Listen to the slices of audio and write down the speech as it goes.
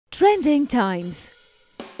Trending times.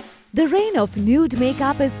 The reign of nude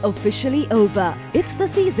makeup is officially over. It's the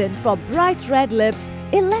season for bright red lips,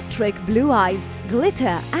 electric blue eyes,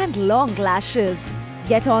 glitter and long lashes.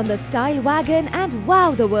 Get on the style wagon and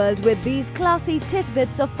wow the world with these classy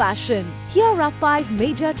tidbits of fashion. Here are 5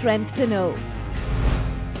 major trends to know.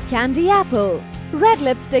 Candy apple. Red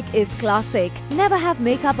lipstick is classic. Never have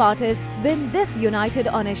makeup artists been this united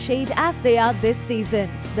on a shade as they are this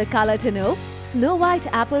season. The color to know? Snow White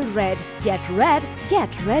Apple Red. Get red, get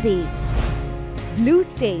ready. Blue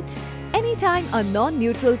State. Anytime a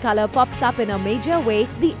non-neutral color pops up in a major way,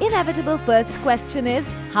 the inevitable first question is,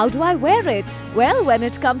 how do I wear it? Well, when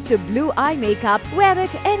it comes to blue eye makeup, wear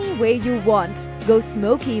it any way you want. Go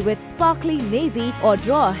smoky with sparkly navy or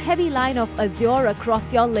draw a heavy line of azure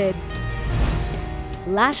across your lids.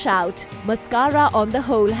 Lash out. Mascara on the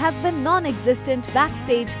whole has been non-existent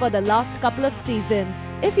backstage for the last couple of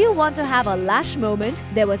seasons. If you want to have a lash moment,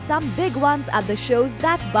 there were some big ones at the shows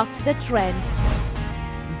that bucked the trend.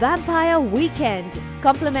 Vampire Weekend.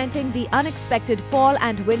 Complementing the unexpected fall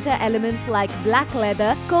and winter elements like black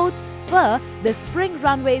leather, coats, fur, the spring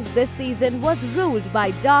runways this season was ruled by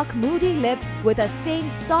dark, moody lips with a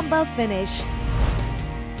stained, somber finish.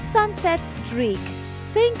 Sunset Streak.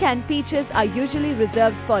 Pink and peaches are usually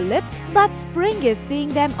reserved for lips, but spring is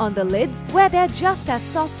seeing them on the lids where they're just as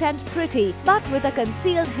soft and pretty, but with a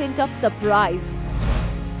concealed hint of surprise.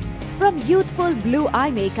 From youthful blue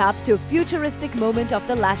eye makeup to futuristic moment of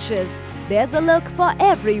the lashes, there's a look for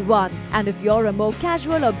everyone. And if you're a more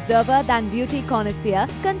casual observer than beauty connoisseur,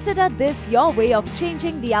 consider this your way of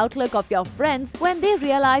changing the outlook of your friends when they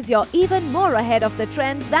realize you're even more ahead of the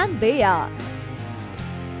trends than they are.